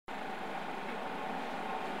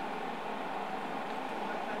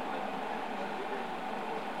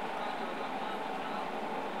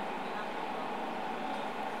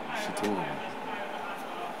She told me.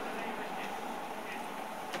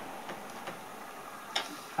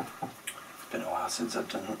 It's been a while since I've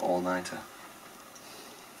done an all-nighter.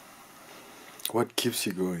 What keeps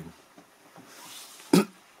you going?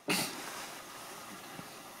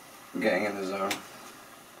 Getting in the zone.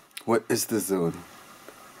 What is the zone?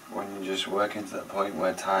 When you just work into that point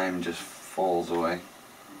where time just falls away.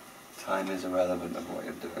 Time is irrelevant of what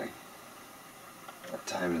you're doing.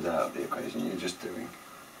 Time is out of the equation, you're just doing.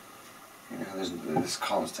 You know, there's this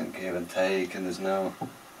constant give and take, and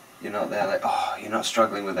you're not there like, oh, you're not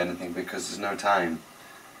struggling with anything because there's no time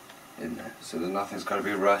in there. So nothing's got to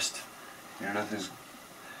be rushed. You know,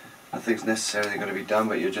 nothing's necessarily got to be done,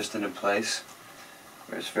 but you're just in a place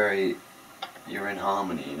where you're in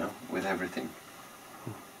harmony, you know, with everything.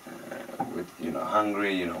 You're not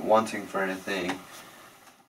hungry, you're not wanting for anything,